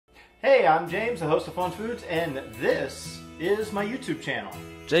Hey, I'm James, the host of FunFoods, and this is my YouTube channel.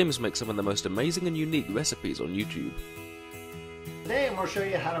 James makes some of the most amazing and unique recipes on YouTube. Today I'm going to show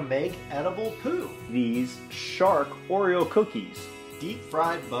you how to make edible poo. These shark Oreo cookies. Deep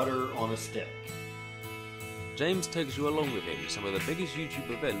fried butter on a stick. James takes you along with him to some of the biggest YouTube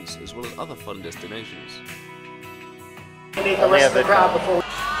events as well as other fun destinations. We need the rest of the crowd before we...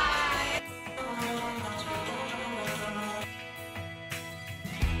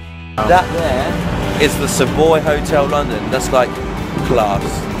 That there is the Savoy Hotel London. That's like class.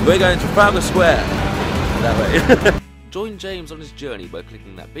 We're going to Trafalgar Square. That way. Join James on his journey by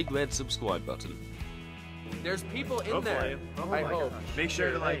clicking that big red subscribe button. There's people in there. I hope. Make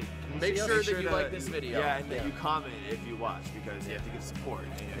sure to like. Make sure that you like this video. Yeah, and that you comment if you watch, because you have to give support.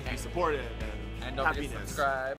 And if you support it, then And don't forget to happiness. subscribe.